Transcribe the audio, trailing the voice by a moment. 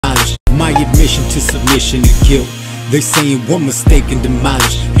addition to submission to guilt. They saying one mistake and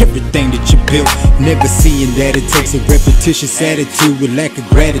demolish everything that you built. Never seeing that it takes a repetitious attitude with lack of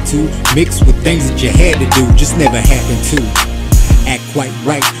gratitude, mixed with things that you had to do, just never happened to. Act quite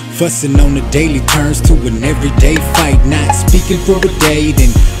right, fussing on the daily turns to an everyday fight. Not speaking for a day,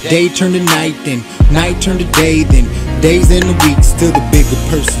 then day turn to night, then night turn to day, then days and the weeks. Still the bigger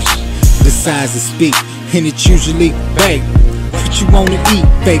person decides to speak, and it's usually, babe, what you wanna eat?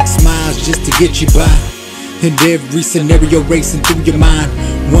 Fake smiles just to get you by. And every scenario racing through your mind,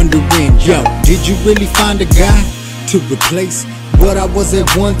 wondering, yo, did you really find a guy to replace what I was at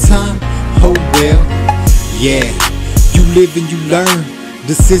one time? Oh well, yeah, you live and you learn.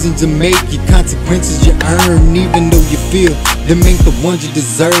 Decisions you make, your consequences you earn. Even though you feel them ain't the ones you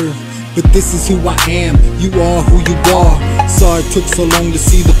deserve, but this is who I am, you are who you are. Sorry it took so long to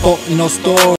see the fault in our stars.